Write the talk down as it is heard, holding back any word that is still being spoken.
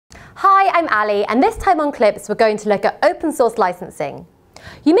Hi, I'm Ali, and this time on Clips we're going to look at open source licensing.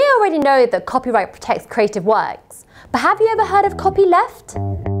 You may already know that copyright protects creative works, but have you ever heard of copyleft?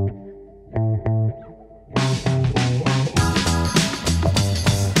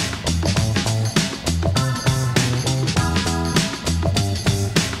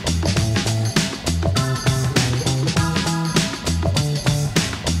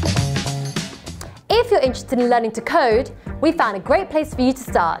 If you're interested in learning to code, we found a great place for you to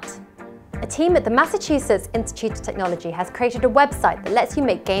start. A team at the Massachusetts Institute of Technology has created a website that lets you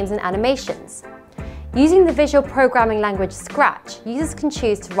make games and animations. Using the visual programming language Scratch, users can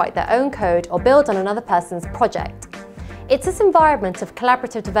choose to write their own code or build on another person's project. It's this environment of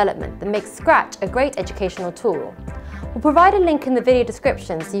collaborative development that makes Scratch a great educational tool. We'll provide a link in the video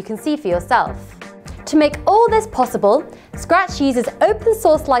description so you can see for yourself. To make all this possible, Scratch uses open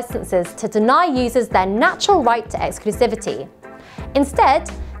source licenses to deny users their natural right to exclusivity. Instead,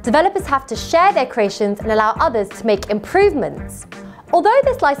 developers have to share their creations and allow others to make improvements. Although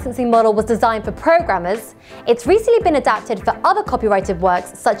this licensing model was designed for programmers, it's recently been adapted for other copyrighted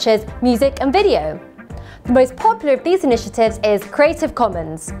works such as music and video. The most popular of these initiatives is Creative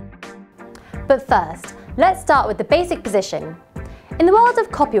Commons. But first, let's start with the basic position. In the world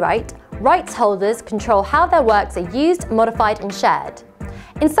of copyright, rights holders control how their works are used, modified and shared.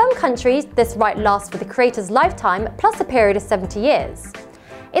 In some countries, this right lasts for the creator's lifetime plus a period of 70 years.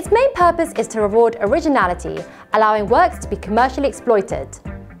 Its main purpose is to reward originality, allowing works to be commercially exploited.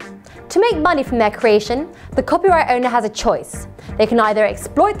 To make money from their creation, the copyright owner has a choice. They can either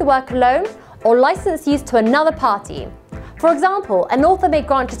exploit the work alone or license use to another party. For example, an author may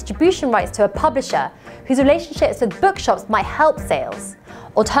grant distribution rights to a publisher whose relationships with bookshops might help sales.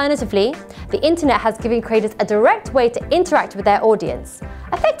 Alternatively, the internet has given creators a direct way to interact with their audience,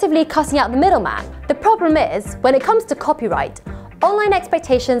 effectively cutting out the middleman. The problem is, when it comes to copyright, online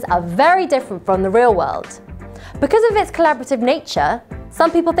expectations are very different from the real world. Because of its collaborative nature, some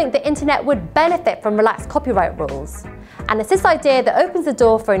people think the internet would benefit from relaxed copyright rules. And it's this idea that opens the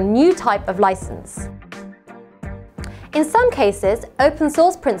door for a new type of license. In some cases, open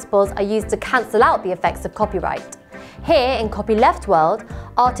source principles are used to cancel out the effects of copyright. Here, in copyleft world,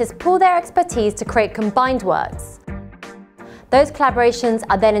 artists pool their expertise to create combined works. Those collaborations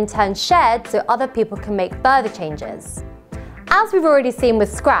are then in turn shared so other people can make further changes. As we've already seen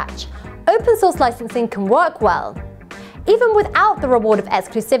with Scratch, open source licensing can work well. Even without the reward of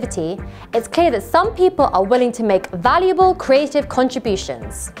exclusivity, it's clear that some people are willing to make valuable creative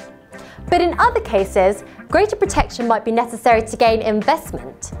contributions. But in other cases, greater protection might be necessary to gain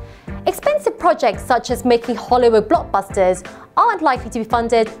investment. Expensive projects such as making Hollywood blockbusters aren't likely to be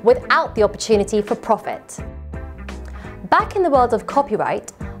funded without the opportunity for profit. Back in the world of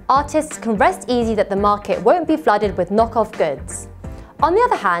copyright, artists can rest easy that the market won't be flooded with knockoff goods. On the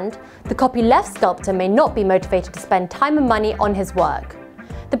other hand, the copyleft sculptor may not be motivated to spend time and money on his work.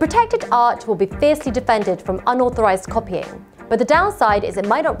 The protected art will be fiercely defended from unauthorized copying, but the downside is it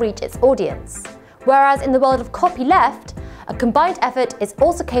might not reach its audience. Whereas in the world of copyleft, a combined effort is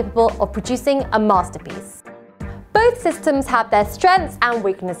also capable of producing a masterpiece. Both systems have their strengths and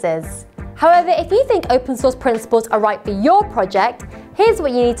weaknesses. However, if you think open source principles are right for your project, here's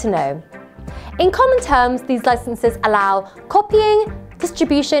what you need to know. In common terms, these licenses allow copying,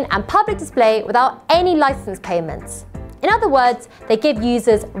 distribution and public display without any license payments. In other words, they give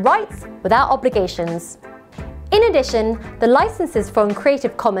users rights without obligations. In addition, the licenses from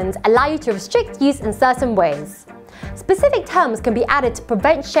Creative Commons allow you to restrict use in certain ways. Specific terms can be added to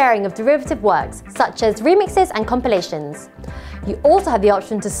prevent sharing of derivative works, such as remixes and compilations. You also have the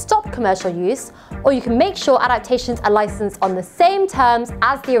option to stop commercial use, or you can make sure adaptations are licensed on the same terms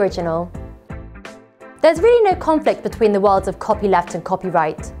as the original. There's really no conflict between the worlds of copyleft and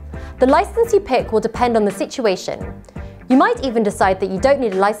copyright. The license you pick will depend on the situation. You might even decide that you don't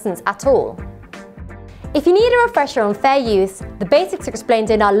need a license at all. If you need a refresher on fair use, the basics are explained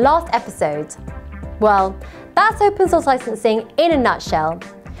in our last episode. Well, that's open source licensing in a nutshell.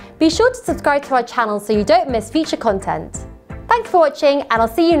 Be sure to subscribe to our channel so you don't miss future content. Thanks for watching, and I'll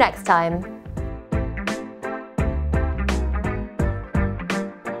see you next time.